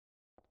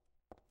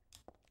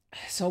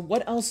So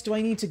what else do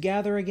I need to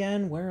gather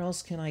again? Where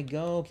else can I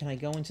go? Can I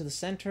go into the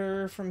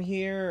center from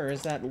here, or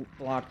is that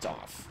blocked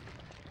off?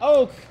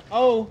 Oh,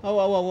 oh, oh, oh, oh,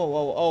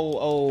 oh, oh, oh,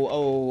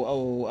 oh,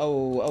 oh, oh,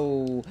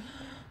 oh,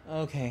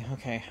 oh. Okay,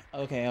 okay,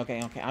 okay,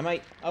 okay, okay. I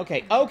might.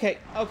 Okay, okay,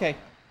 okay.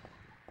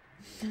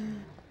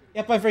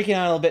 Yep, I'm freaking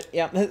out a little bit.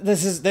 Yep,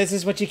 this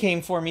is what you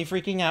came for, me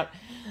freaking out.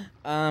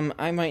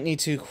 I might need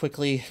to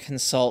quickly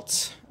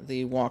consult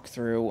the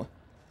walkthrough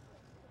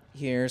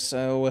here.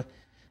 So,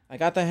 I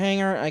got the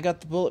hanger. I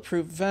got the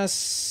bulletproof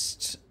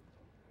vest.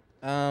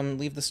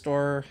 Leave the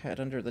store,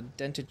 head under the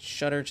dented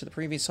shutter to the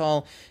previous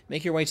hall.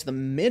 Make your way to the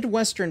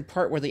midwestern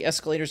part where the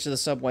escalators to the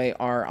subway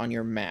are on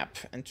your map.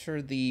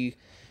 Enter the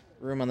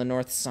room on the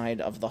north side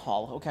of the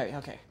hall. Okay,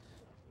 okay.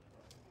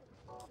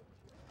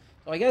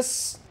 So I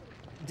guess...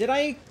 Did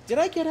I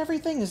get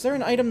everything? Is there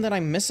an item that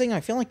I'm missing?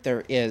 I feel like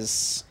there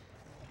is.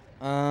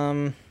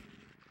 No,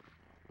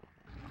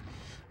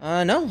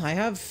 I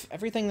have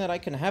everything that I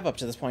can have up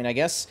to this point, I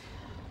guess.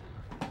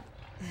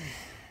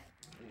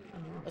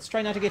 Let's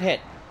try not to get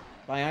hit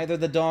by either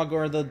the dog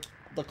or the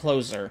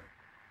closer.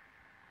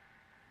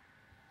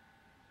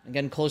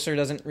 Again, closer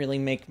doesn't really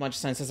make much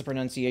sense as a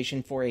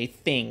pronunciation for a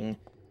thing.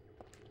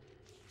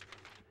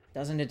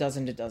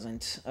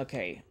 Doesn't.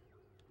 Okay.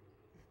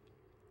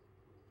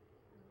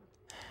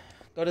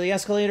 Go to the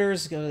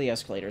escalators,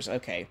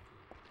 okay.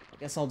 I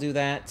guess I'll do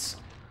that.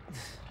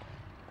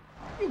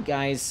 You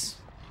guys,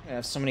 I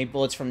have so many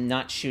bullets from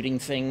not shooting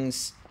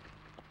things.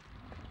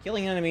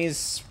 Killing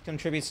enemies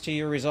contributes to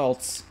your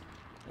results.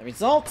 The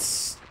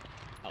results...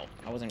 Oh,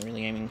 I wasn't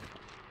really aiming.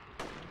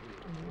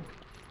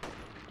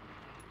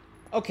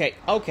 Okay,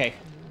 okay.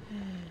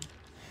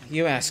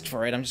 You asked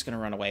for it, I'm just gonna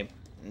run away.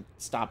 And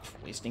stop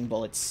wasting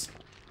bullets.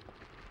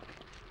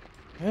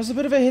 There's a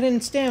bit of a hidden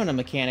stamina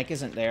mechanic,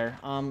 isn't there?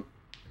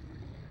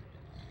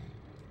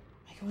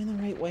 Going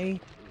the right way?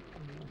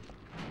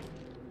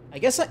 I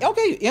guess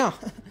okay, yeah.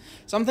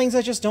 Some things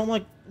that just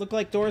don't look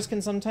like doors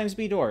can sometimes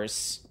be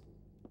doors.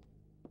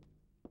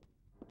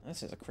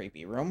 This is a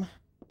creepy room.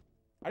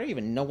 I don't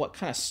even know what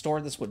kind of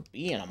store this would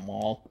be in a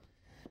mall.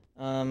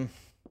 Yeah,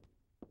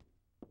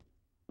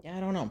 I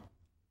don't know.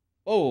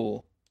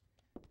 Oh!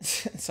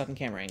 Sudden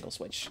camera angle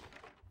switch.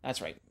 That's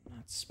right.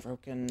 That's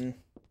broken.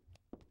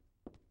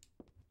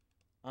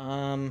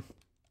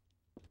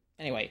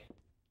 Anyway.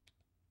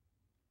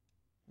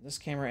 This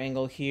camera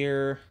angle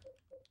here.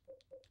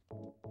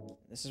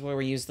 This is where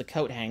we use the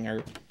coat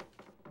hanger.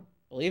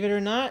 Believe it or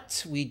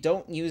not, we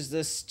don't use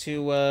this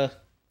to,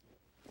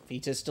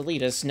 fetus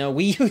deletus. No,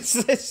 we use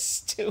this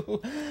to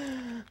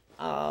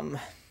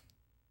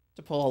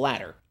pull a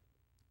ladder.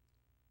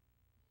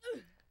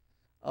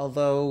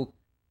 Although,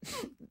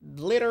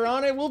 later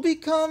on it will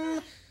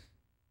become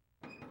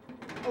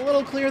a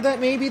little clear that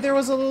maybe there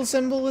was a little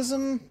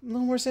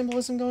more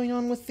symbolism going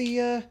on with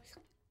the,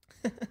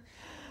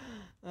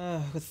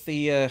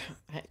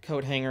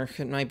 coat hanger.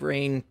 Could my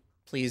brain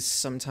please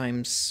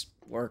sometimes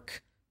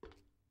work?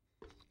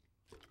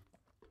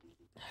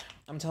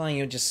 I'm telling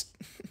you, just...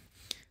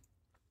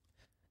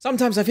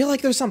 sometimes I feel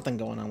like there's something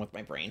going on with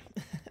my brain.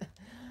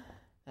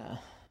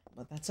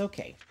 But that's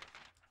okay.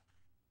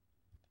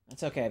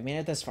 That's okay, I've made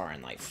it this far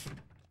in life.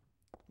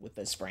 With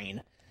this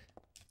brain.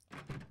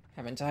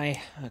 Haven't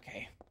I?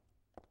 Okay.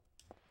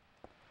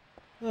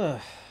 Ugh.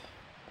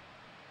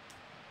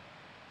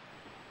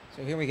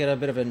 So here we get a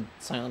bit of a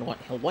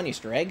Silent Hill 1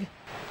 Easter egg.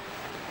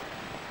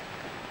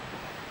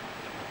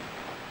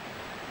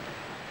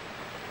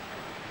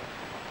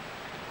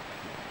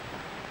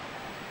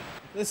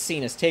 This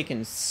scene is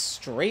taken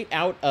straight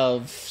out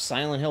of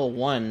Silent Hill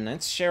 1.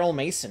 That's Cheryl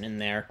Mason in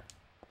there.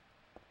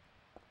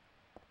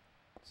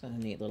 It's a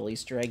neat little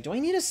Easter egg. Do I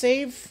need a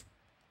save?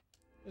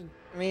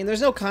 I mean,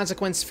 there's no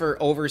consequence for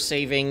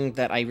over-saving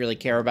that I really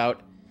care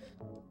about.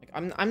 Like,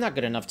 I'm not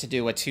good enough to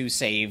do a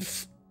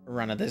 2-save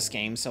run of this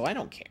game, so I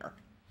don't care.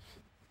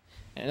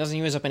 And it doesn't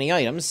use up any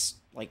items,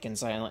 like in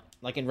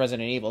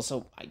Resident Evil,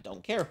 so I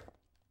don't care.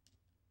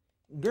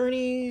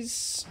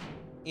 Gurneys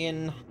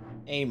in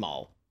a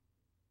mall.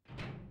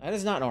 That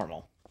is not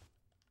normal.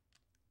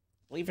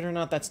 Believe it or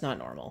not, that's not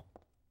normal.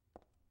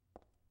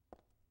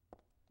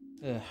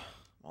 Ugh,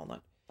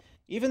 walnut.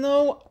 Even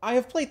though I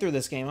have played through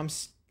this game, I'm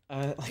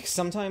like,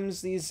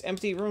 sometimes these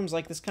empty rooms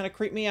like this kind of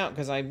creep me out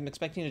because I'm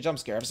expecting a jump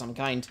scare of some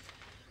kind.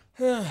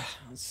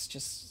 It's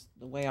just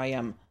the way I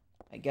am,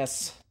 I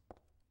guess.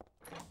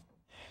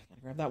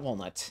 Gotta grab that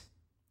walnut.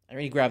 I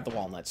already grabbed the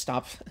walnut.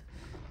 Stop.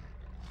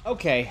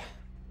 Okay.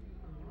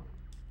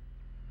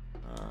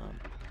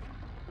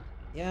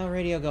 Yeah,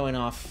 radio going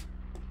off.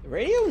 The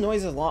radio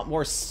noise is a lot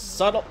more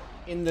subtle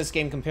in this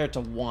game compared to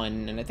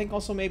 1, and I think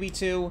also maybe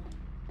 2.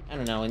 I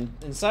don't know,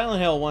 in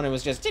Silent Hill 1 it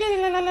was just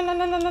something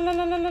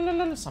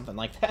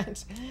like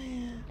that.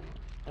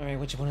 Alright,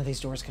 which one of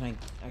these doors can I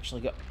actually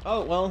go?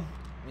 Oh, well,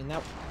 I mean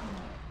that...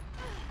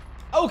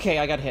 Okay,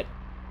 I got hit.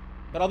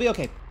 But I'll be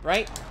okay,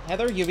 right?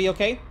 Heather, you be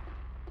okay?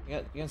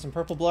 You got some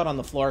purple blood on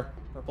the floor.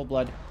 Purple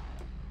blood.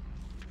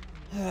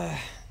 Ain't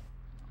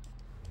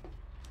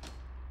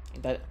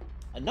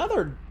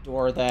another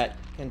door that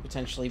can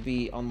potentially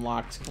be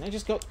unlocked. Can I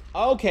just go?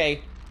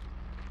 Okay.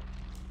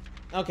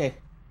 Okay.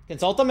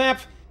 Consult the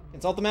map.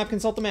 Consult the map,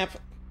 consult the map.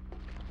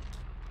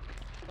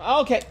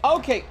 Okay,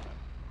 okay.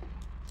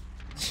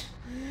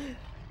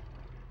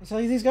 I tell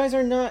you, these guys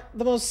are not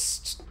the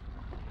most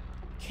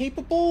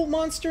capable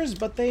monsters,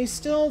 but they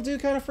still do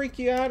kind of freak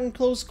you out in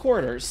close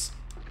quarters.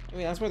 I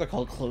mean, that's why they're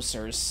called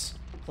closers.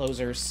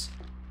 Closers.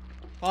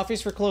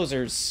 Coffees for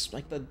closers.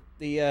 Like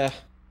the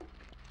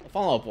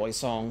Fall Out Boy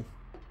song.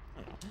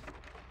 I don't know.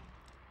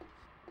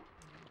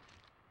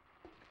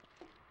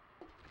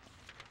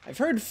 I've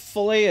heard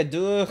filet à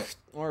deux,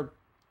 or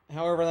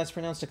however that's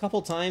pronounced, a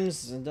couple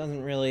times. It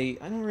doesn't really...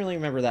 I don't really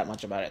remember that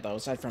much about it, though,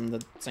 aside from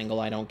the single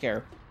I Don't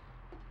Care.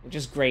 Which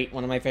is great.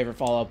 One of my favorite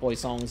Fall Out Boy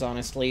songs,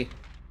 honestly.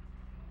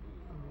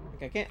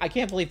 Like, I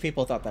can't believe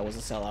people thought that was a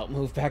sellout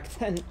move back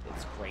then.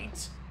 It's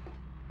great.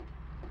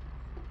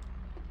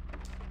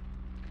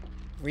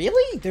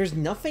 Really? There's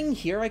nothing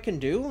here I can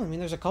do? I mean,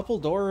 there's a couple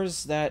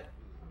doors that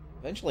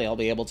eventually I'll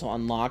be able to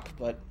unlock,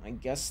 but I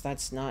guess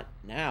that's not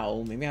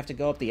now. Maybe I have to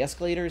go up the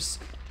escalators.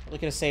 Probably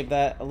could have saved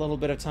that a little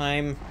bit of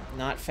time,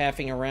 not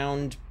faffing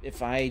around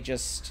if I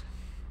just...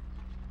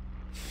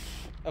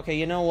 Okay,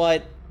 you know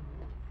what?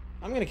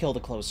 I'm gonna kill the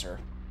closer.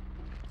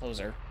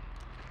 Closer.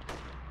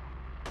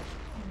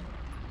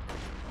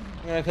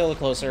 I'm gonna kill the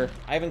closer.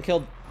 I haven't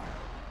killed,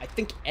 I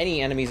think,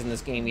 any enemies in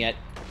this game yet.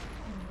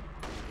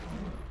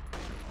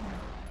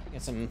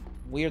 Got some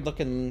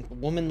weird-looking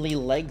womanly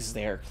legs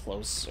there.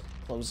 Closer.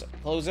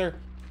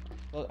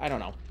 I don't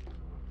know.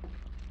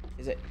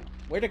 Is it...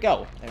 Where'd it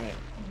go? I mean,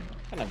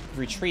 kind of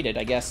retreated,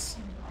 I guess.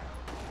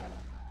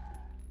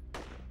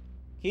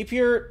 Keep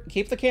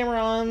the camera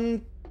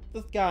on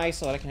the guy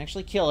so that I can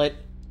actually kill it.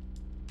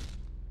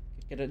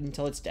 Get it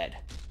until it's dead.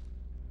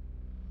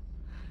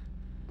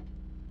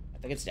 I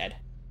think it's dead.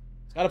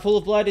 It's got a pool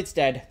of blood, it's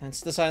dead.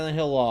 That's the Silent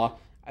Hill law.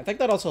 I think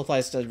that also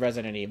applies to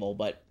Resident Evil,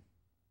 but...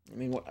 I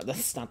mean,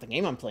 that's not the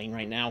game I'm playing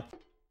right now.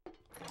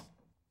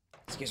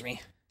 Excuse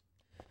me.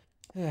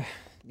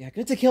 Yeah,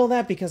 good to kill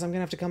that, because I'm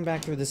gonna have to come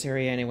back through this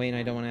area anyway, and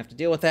I don't want to have to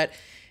deal with that.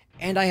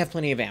 And I have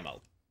plenty of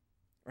ammo.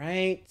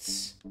 Right?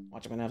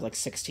 Watch, I'm gonna have like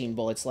 16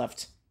 bullets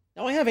left.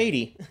 No, I have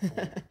 80.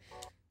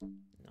 No,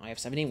 I have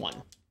 71.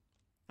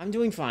 I'm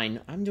doing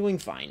fine. I'm doing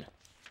fine.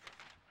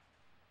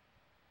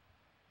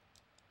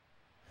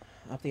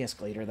 Up the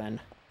escalator,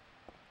 then.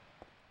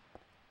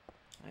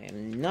 I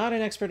am not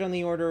an expert on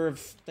the order of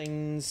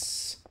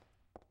things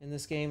in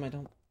this game. I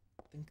don't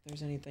think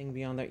there's anything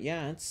beyond that.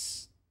 Yeah,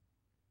 that's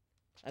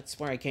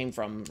where I came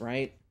from,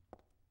 right?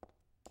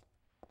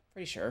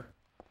 Pretty sure.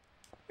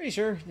 Pretty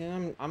sure. Yeah,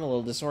 I'm a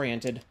little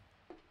disoriented.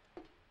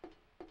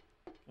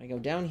 I go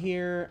down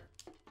here.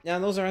 Yeah,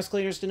 those are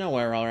escalators to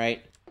nowhere,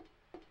 alright.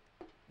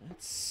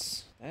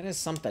 That is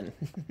something.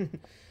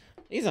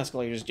 These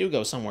escalators do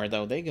go somewhere,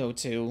 though. They go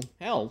to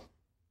hell.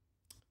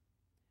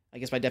 I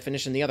guess by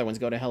definition, the other ones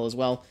go to hell as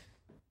well.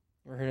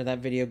 Ever heard of that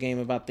video game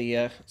about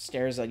the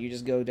stairs that you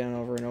just go down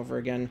over and over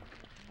again?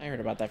 I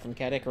heard about that from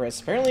Cat Icarus.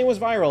 Apparently it was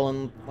viral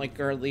in, like,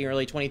 the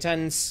early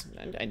 2010s.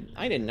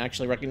 I didn't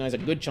actually recognize a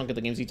good chunk of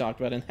the games he talked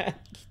about in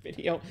that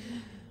video.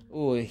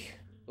 Oy.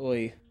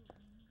 Oy.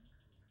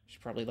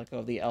 Should probably let go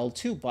of the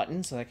L2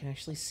 button so I can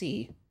actually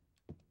see.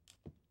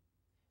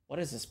 What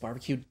is this,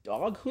 barbecue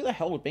dog? Who the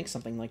hell would make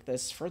something like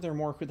this?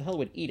 Furthermore, who the hell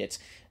would eat it?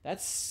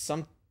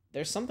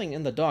 There's something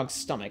in the dog's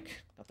stomach.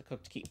 Got the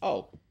cooked key.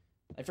 Oh,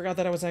 I forgot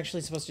that I was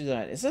actually supposed to do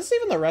that. Is this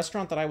even the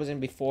restaurant that I was in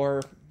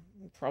before?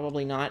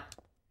 Probably not.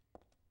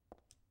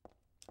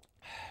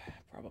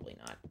 Probably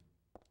not.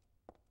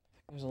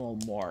 There's a little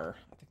more.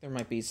 I think there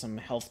might be some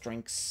health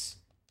drinks.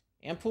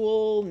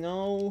 Ampoule?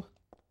 No.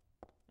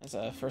 That's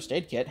a first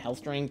aid kit.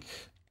 Health drink.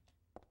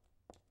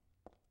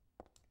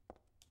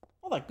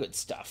 All that good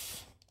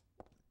stuff.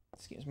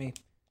 Excuse me.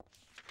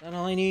 Is that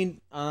all I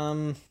need?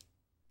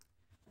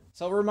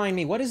 So remind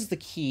me, what is the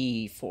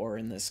key for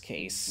in this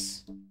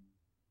case?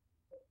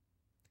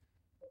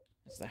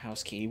 It's the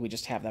house key. We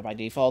just have that by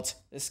default.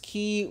 This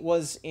key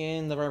was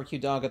in the barbecue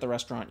dog at the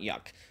restaurant.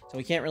 Yuck. So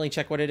we can't really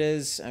check what it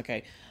is.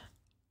 Okay.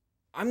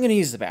 I'm gonna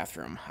use the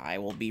bathroom. I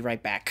will be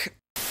right back.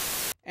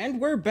 And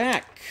we're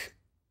back.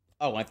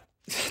 Oh,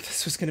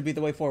 this was gonna be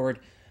the way forward.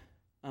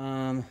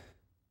 I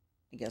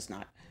guess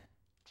not.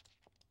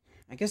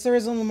 I guess there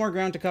is a little more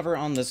ground to cover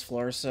on this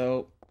floor,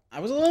 so I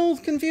was a little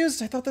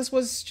confused. I thought this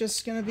was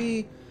just gonna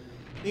be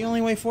the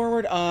only way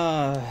forward.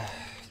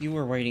 You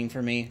were waiting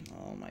for me.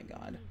 Oh my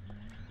god.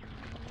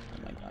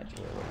 Oh my god,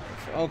 you were waiting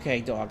for... Okay,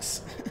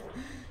 dogs.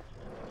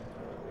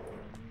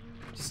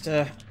 Just,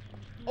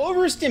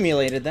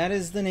 overstimulated. That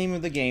is the name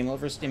of the game,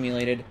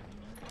 overstimulated.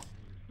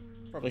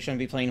 Probably shouldn't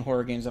be playing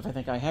horror games if I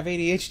think I have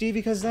ADHD,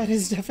 because that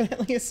is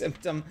definitely a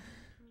symptom.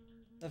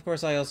 Of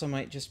course, I also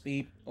might just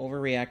be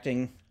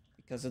overreacting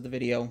because of the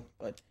video,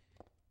 but...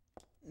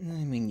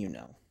 I mean, you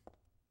know.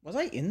 Was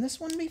I in this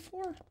one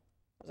before?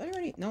 Was I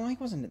already... No, I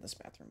wasn't in this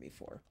bathroom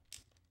before.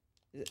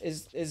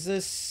 Is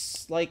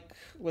this, like,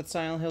 with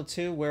Silent Hill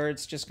 2, where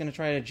it's just gonna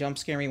try to jump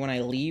scare me when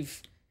I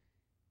leave?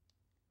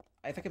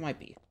 I think it might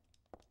be.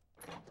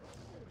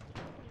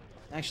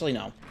 Actually,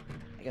 no.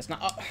 I guess not.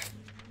 Oh,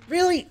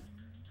 really?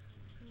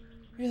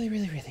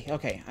 Really?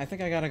 Okay, I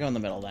think I gotta go in the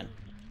middle, then.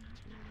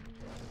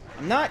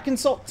 I'm not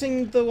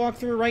consulting the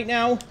walkthrough right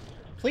now.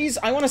 Please,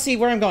 I want to see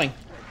where I'm going.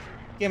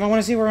 Game, I want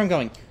to see where I'm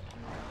going.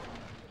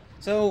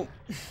 So,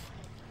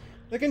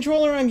 the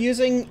controller I'm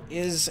using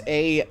is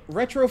a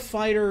Retro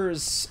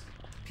Fighters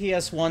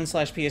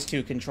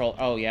PS1/PS2 control.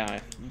 Oh, yeah,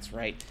 that's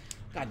right.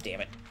 God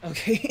damn it.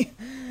 Okay.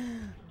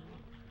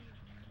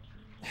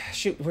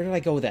 Shoot, where did I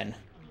go then?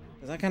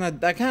 That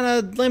kind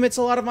of limits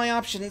a lot of my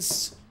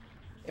options.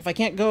 If I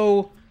can't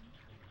go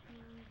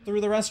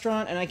through the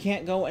restaurant and I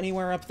can't go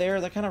anywhere up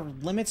there, that kind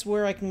of limits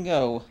where I can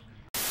go.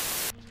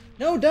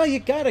 No, duh, you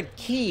got a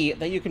key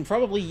that you can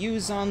probably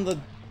use on the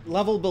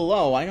level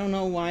below. I don't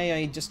know why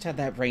I just had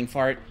that brain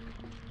fart.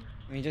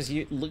 I mean, just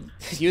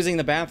using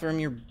the bathroom,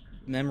 your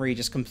memory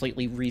just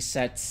completely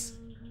resets.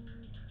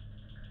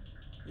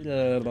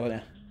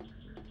 But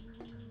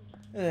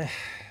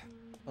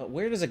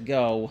where does it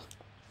go?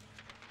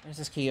 Where's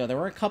this key? Oh, there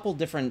were a couple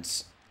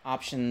different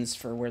options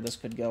for where this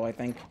could go, I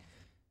think.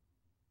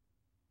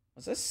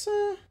 Was this,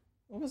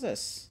 what was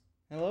this?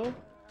 Hello?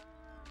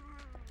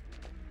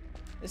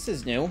 This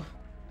is new.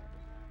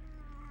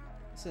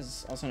 This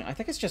is also new. I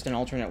think it's just an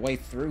alternate way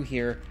through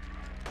here.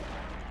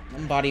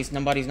 Num-bodies.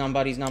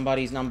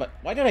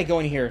 Why did I go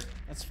in here?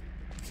 That's...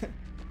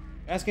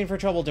 asking for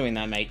trouble doing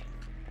that, mate.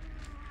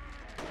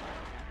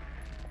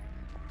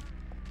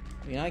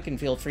 I mean, I can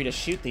feel free to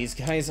shoot these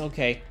guys.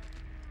 Okay.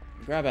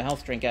 Grab a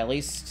health drink, at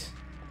least.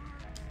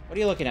 What are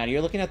you looking at?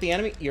 You're looking at the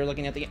enemy? You're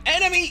looking at the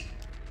enemy!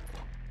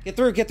 Get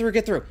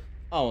through!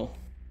 Oh.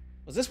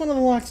 Was this one of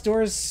the locked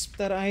doors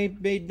that I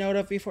made note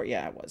of before?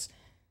 Yeah, it was.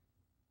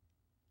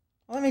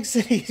 Well, that makes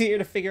it easier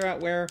to figure out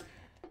where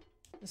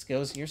this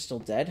goes. You're still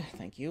dead.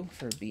 Thank you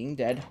for being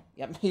dead.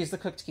 Yep, use the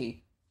cooked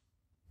key.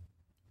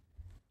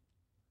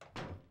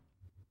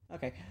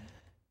 Okay.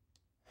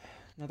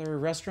 Another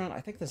restaurant.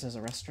 I think this is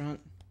a restaurant.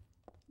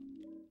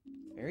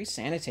 Very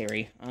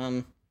sanitary.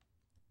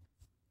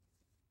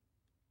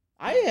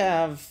 I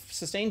have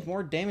sustained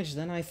more damage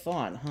than I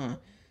thought, huh?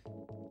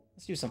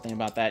 Let's do something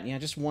about that. Yeah,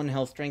 just one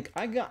health drink.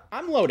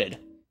 I'm loaded.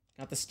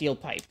 Got the steel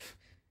pipe.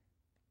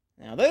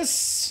 Now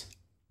this...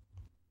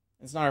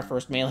 it's not our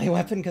first melee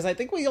weapon, because I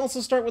think we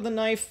also start with a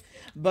knife,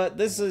 but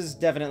this is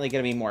definitely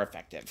going to be more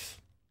effective.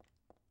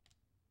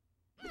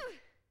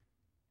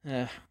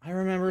 I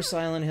remember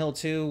Silent Hill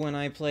 2 when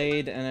I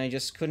played, and I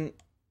just couldn't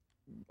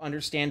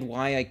understand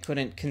why I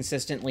couldn't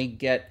consistently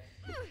get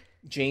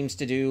James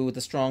to do the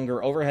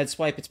stronger overhead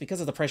swipe. It's because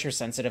of the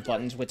pressure-sensitive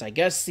buttons, which I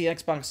guess the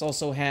Xbox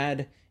also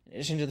had, in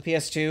addition to the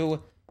PS2.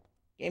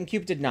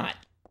 GameCube did not.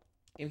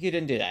 GameCube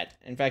didn't do that.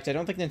 In fact, I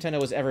don't think Nintendo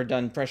has ever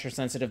done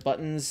pressure-sensitive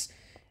buttons,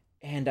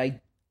 and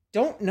I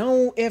don't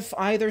know if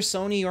either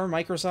Sony or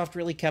Microsoft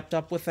really kept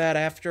up with that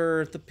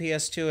after the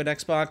PS2 and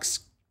Xbox.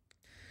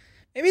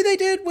 Maybe they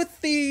did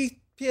with the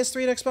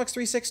PS3 and Xbox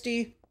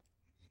 360.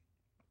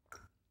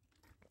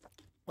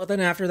 But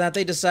then after that,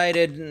 they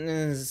decided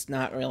it's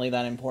not really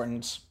that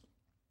important.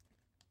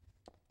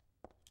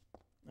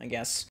 I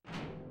guess.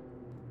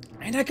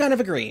 And I kind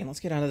of agree. Let's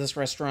get out of this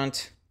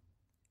restaurant.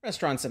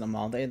 Restaurants in a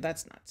mall,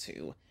 that's not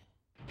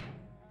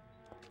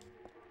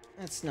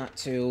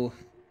too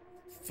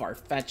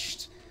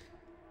far-fetched.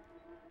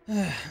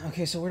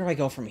 Okay, so where do I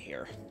go from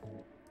here?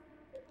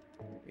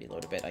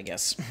 Reload a bit, I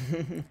guess.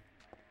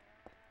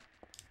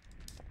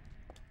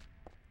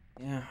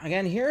 Yeah,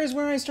 again, here is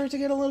where I start to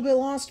get a little bit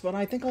lost, but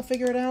I think I'll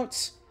figure it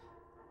out.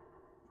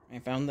 I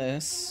found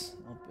this.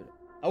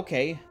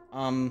 Okay,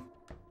 odd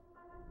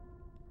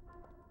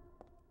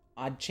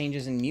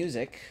changes in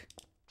music.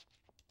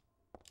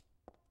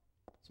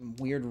 Some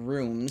weird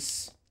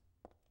rooms.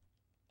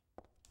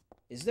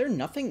 Is there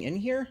nothing in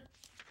here?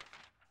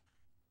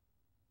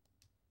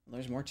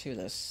 There's more to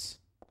this.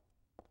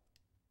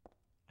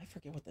 I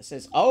forget what this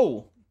is.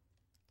 Oh!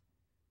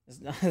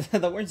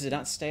 The words did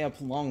not stay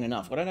up long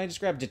enough. What did I just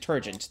grab?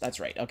 Detergent. That's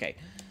right. Okay.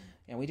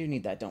 Yeah, we do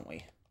need that, don't we?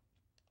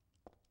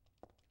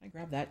 Can I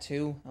grab that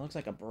too? That looks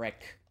like a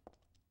brick.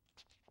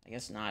 I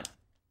guess not.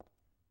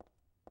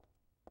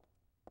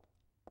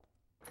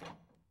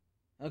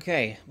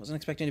 Okay. Wasn't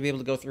expecting to be able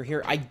to go through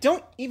here. I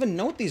don't even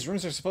know what these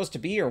rooms are supposed to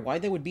be or why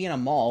they would be in a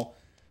mall.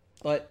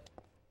 But...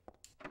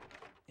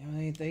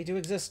 yeah, they do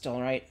exist,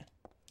 alright.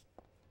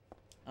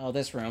 Oh,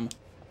 this room.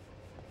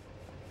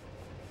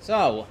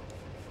 So...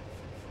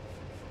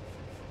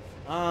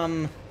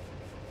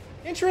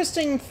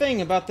 interesting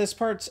thing about this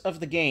part of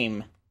the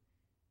game.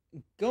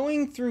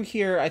 Going through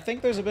here, I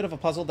think there's a bit of a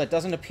puzzle that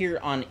doesn't appear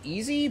on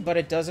easy, but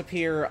it does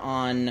appear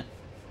on,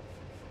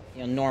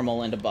 you know,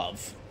 normal and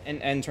above,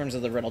 in terms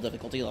of the riddle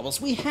difficulty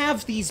levels. We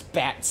have these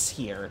bats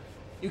here.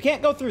 You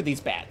can't go through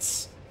these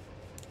bats.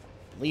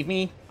 Believe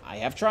me, I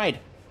have tried.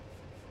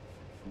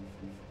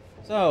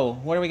 So,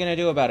 what are we gonna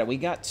do about it? We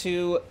got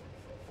to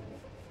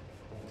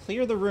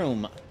clear the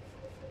room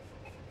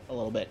a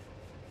little bit.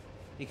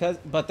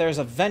 But there's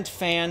a vent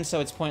fan, so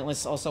it's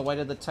pointless. Also, why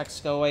did the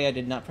text go away? I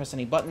did not press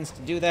any buttons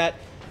to do that.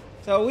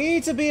 So we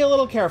need to be a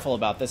little careful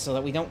about this so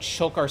that we don't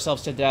choke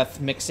ourselves to death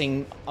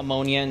mixing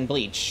ammonia and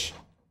bleach.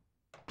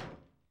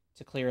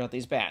 clear out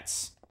these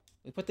bats.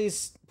 We put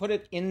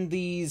it in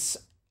this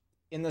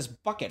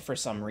bucket for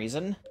some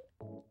reason.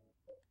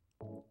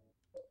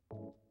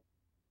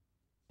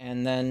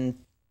 And then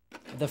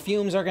the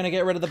fumes are going to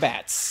get rid of the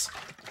bats.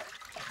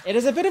 It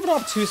is a bit of an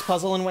obtuse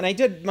puzzle, and when I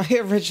did my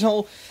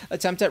original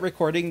attempt at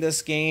recording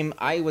this game,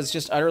 I was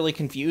just utterly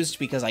confused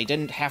because I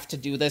didn't have to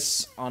do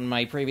this on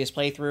my previous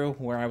playthrough,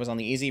 where I was on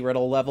the easy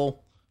riddle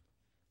level.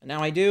 And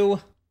now I do.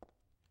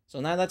 So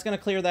now that's going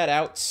to clear that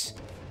out.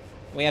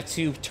 We have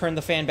to turn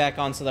the fan back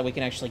on so that we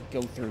can actually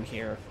go through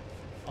here.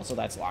 Also,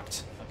 that's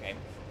locked. Okay.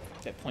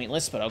 A bit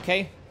pointless, but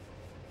okay.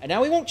 And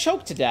now we won't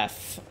choke to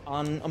death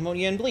on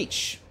ammonia and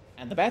bleach.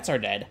 And the bats are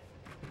dead.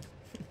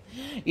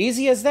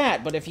 Easy as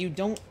that, but if you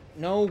don't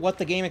know what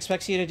the game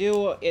expects you to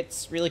do,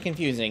 it's really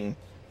confusing.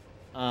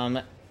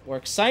 We're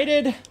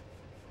excited.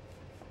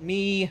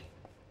 Yeah,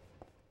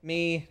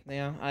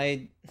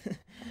 I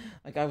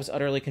was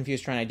utterly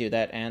confused trying to do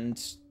that,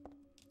 and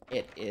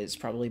it is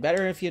probably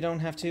better if you don't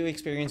have to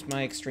experience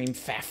my extreme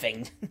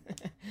faffing.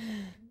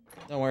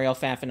 Don't worry, I'll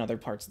faff in other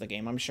parts of the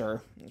game, I'm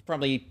sure. There's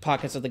probably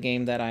pockets of the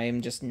game that I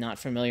am just not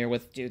familiar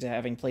with due to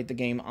having played the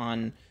game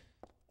on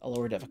a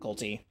lower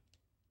difficulty.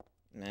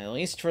 At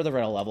least for the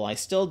riddle level. I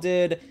still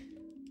did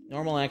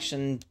normal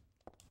action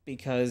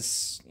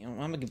because, you know,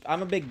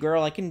 I'm a big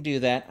girl. I can do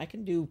that. I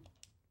can do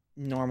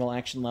normal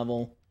action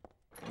level.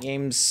 The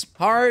game's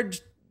hard.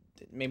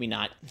 Maybe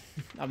not.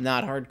 I'm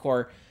not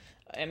hardcore.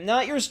 I'm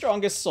not your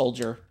strongest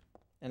soldier.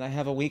 And I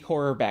have a weak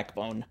horror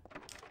backbone.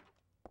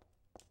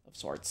 Of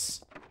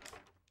sorts.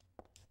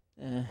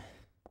 I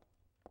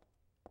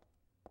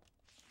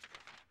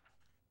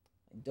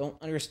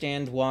don't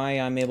understand why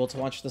I'm able to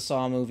watch the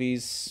Saw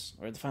movies,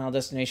 or the Final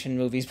Destination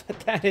movies, but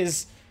that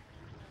is,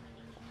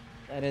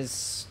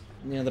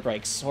 you know, the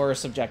breaks. Horror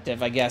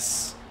subjective, I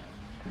guess.